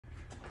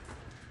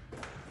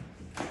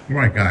All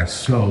right, guys,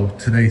 so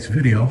today's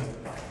video,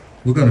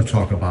 we're going to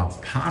talk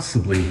about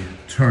possibly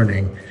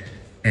turning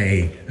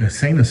a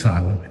insane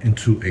asylum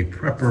into a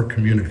prepper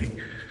community.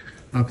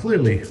 Now,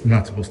 clearly, we're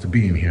not supposed to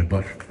be in here,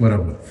 but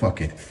whatever,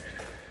 fuck it.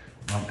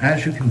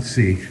 As you can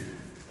see,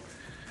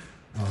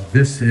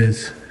 this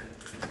is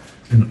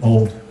an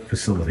old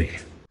facility.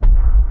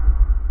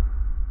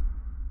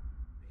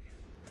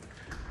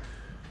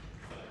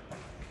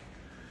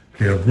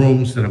 There are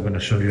rooms that I'm going to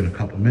show you in a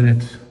couple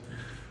minutes.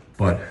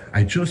 But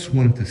I just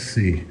wanted to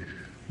see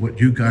what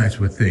you guys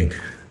would think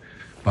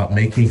about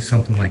making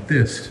something like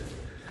this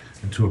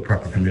into a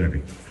prepper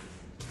community.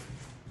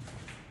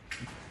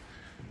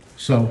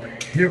 So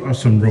here are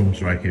some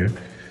rooms right here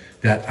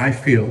that I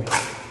feel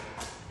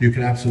you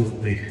can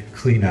absolutely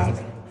clean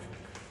out,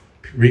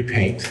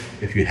 repaint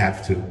if you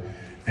have to,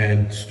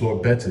 and store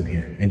beds in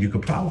here. And you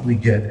could probably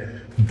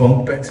get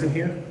bunk beds in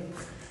here,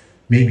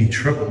 maybe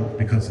triple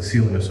because the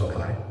ceiling is so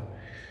high,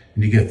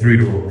 and you get 3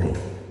 to a room.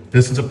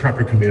 This is a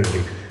prepper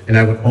community, and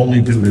I would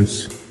only do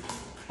this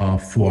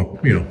for,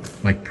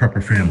 like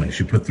prepper families.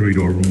 You put 3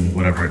 to a room,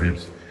 whatever it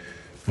is.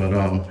 But,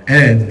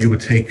 and you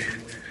would take,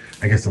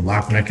 I guess, the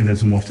lock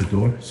mechanism off the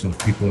door so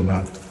people are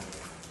not,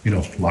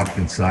 locked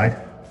inside.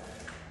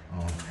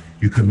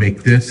 You could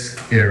make this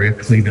area,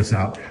 clean this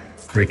out,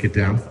 break it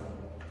down.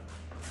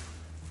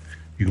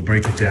 You can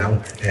break it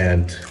down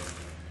and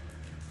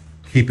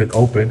keep it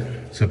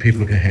open so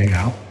people can hang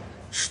out,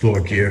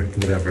 store gear,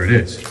 whatever it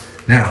is.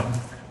 Now,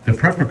 the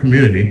prepper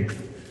community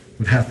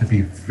would have to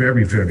be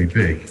very, very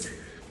big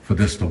for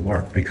this to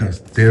work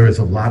because there is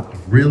a lot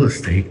of real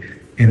estate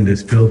in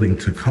this building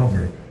to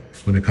cover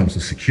when it comes to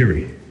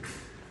security.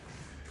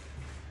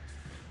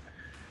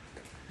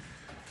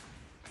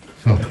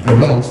 So I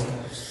know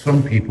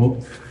some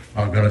people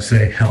are going to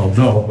say, hell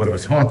no, what if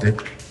it's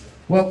haunted?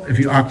 Well, if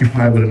you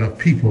occupy with enough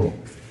people,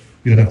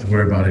 you don't have to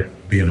worry about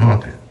it being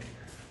haunted.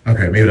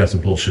 Okay, maybe that's a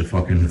bullshit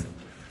fucking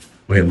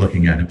way of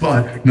looking at it,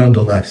 but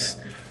nonetheless,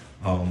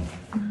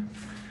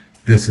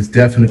 this is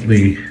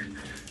definitely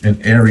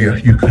an area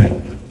you can,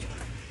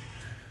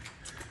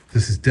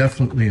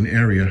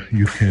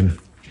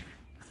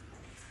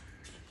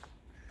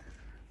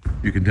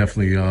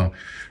 definitely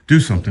do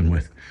something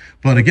with.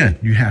 But again,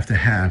 you have to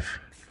have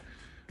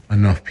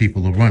enough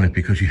people to run it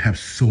because you have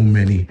so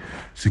many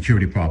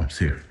security problems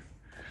here.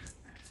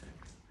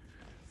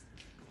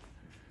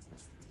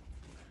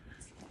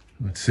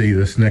 Let's see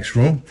this next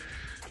room.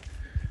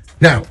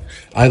 Now,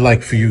 I'd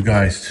like for you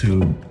guys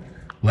to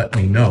let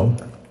me know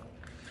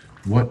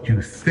what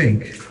you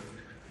think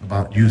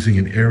about using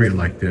an area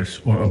like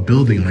this or a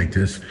building like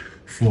this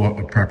for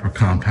a prepper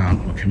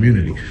compound or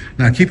community.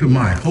 Now, keep in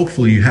mind,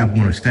 hopefully you have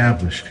one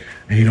established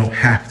and you don't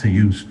have to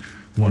use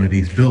one of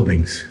these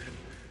buildings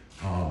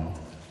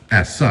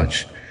as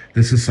such.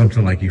 This is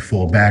something like you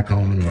fall back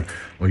on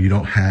or you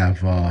don't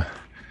have a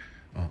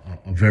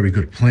very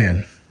good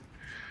plan,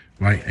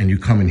 right? And you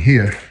come in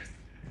here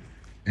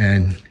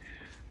and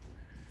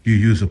you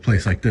use a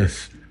place like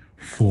this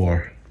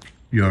for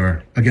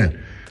your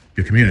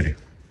community.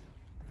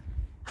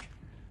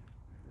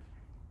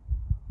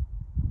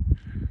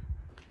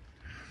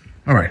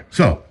 All right,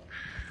 so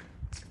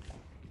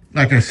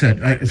like I said,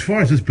 as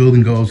far as this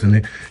building goes,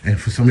 and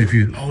for some of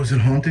you, oh, is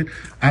it haunted?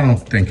 I don't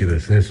think it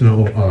is. There's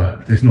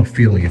no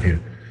feeling in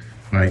here,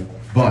 right?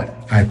 But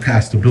I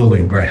passed a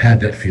building where I had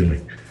that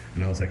feeling,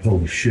 and I was like,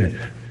 holy shit.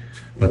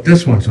 But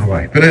this one's all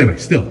right. But anyway,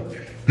 still.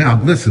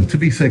 Now, listen, to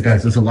be said,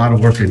 guys, there's a lot of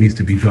work that needs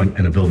to be done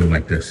in a building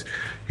like this.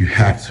 You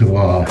have to,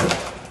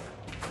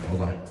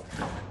 hold on.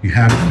 You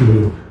have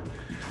to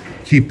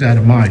keep that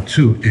in mind,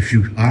 too. If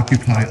you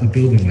occupy a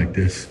building like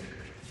this,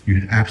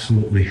 you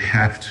absolutely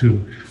have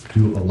to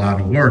do a lot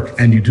of work,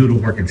 and you do the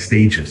work in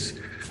stages.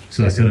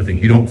 So that's the other thing.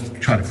 You don't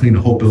try to clean the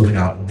whole building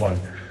out in one.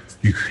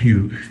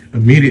 You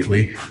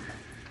immediately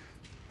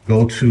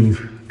go to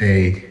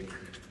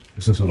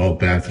this is an old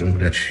bathroom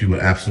that you would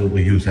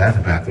absolutely use as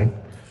a bathroom.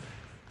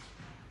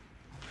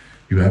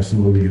 You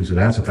absolutely use it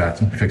as a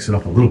bathroom, fix it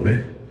up a little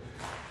bit,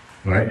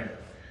 right?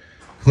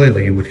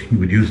 Clearly you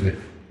would use it.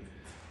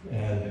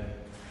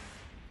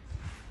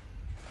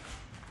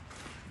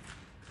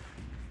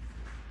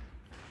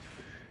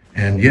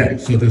 And yeah,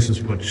 so this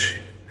is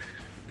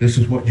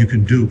what you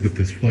can do with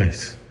this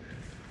place.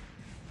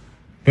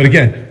 But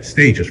again,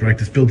 stages, right?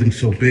 This building's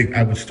so big,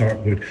 I would start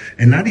with,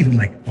 and not even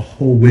like a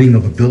whole wing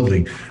of a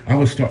building. I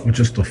would start with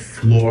just the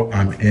floor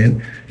I'm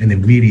in, an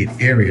immediate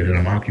area that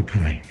I'm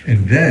occupying.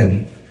 And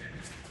then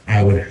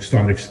I would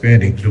start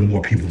expanding the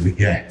more people we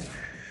get.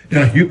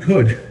 Now, you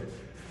could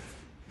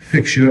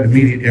fix your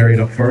immediate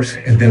area up first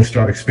and then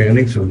start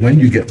expanding. So when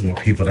you get more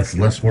people, that's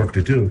less work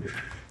to do.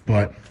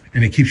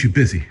 And it keeps you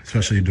busy,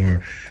 especially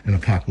during an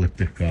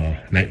apocalyptic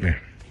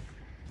nightmare.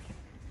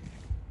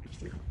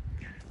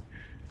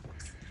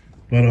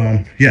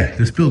 But yeah,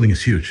 this building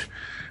is huge.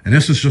 And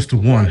this is just the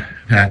one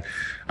that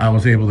I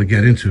was able to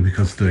get into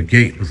because the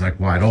gate was like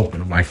wide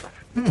open. I'm like,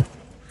 oh,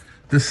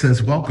 this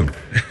says welcome.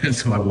 And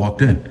so I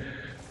walked in.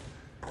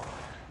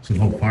 It's an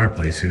old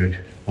fireplace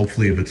here.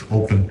 Hopefully if it's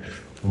open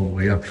all the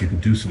way up, you can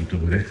do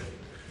something with it.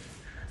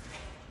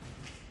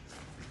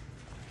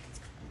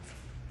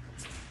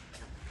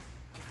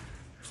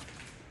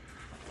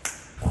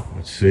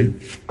 See,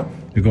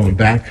 you're going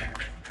back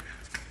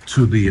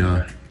to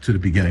the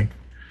beginning.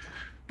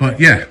 But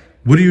yeah,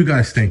 what do you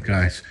guys think,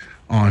 guys,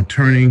 on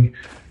turning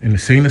an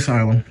insane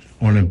asylum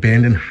or an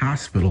abandoned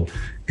hospital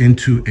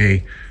into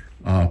a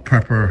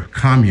prepper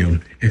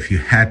commune if you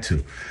had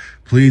to?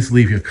 Please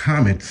leave your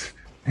comments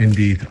in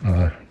the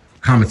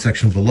comment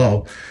section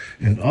below.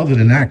 And other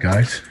than that,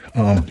 guys,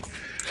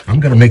 I'm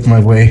gonna make my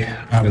way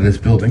out of this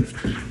building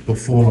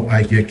before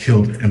I get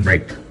killed and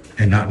raped,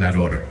 and not in that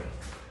order.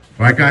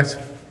 All right, guys,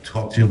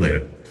 talk to you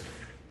later.